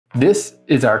This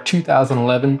is our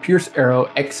 2011 Pierce Arrow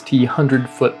XT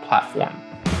 100-foot platform.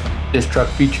 This truck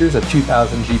features a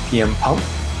 2000 GPM pump,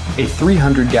 a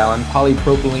 300-gallon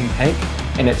polypropylene tank,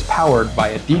 and it's powered by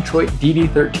a Detroit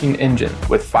DD13 engine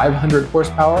with 500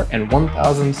 horsepower and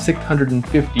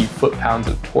 1,650 foot-pounds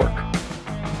of torque.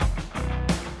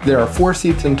 There are 4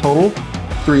 seats in total,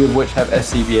 3 of which have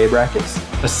SCBA brackets.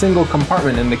 A single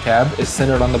compartment in the cab is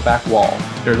centered on the back wall.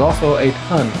 There's also a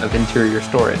ton of interior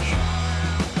storage.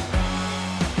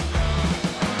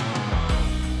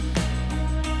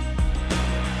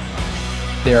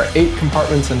 There are 8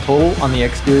 compartments in total on the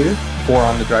exterior, 4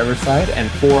 on the driver's side and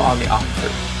 4 on the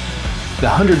opposite. The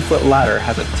 100-foot ladder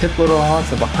has a tip load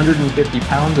allowance of 150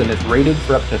 pounds and is rated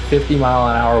for up to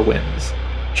 50-mile-an-hour winds.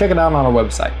 Check it out on our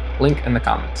website, link in the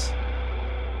comments.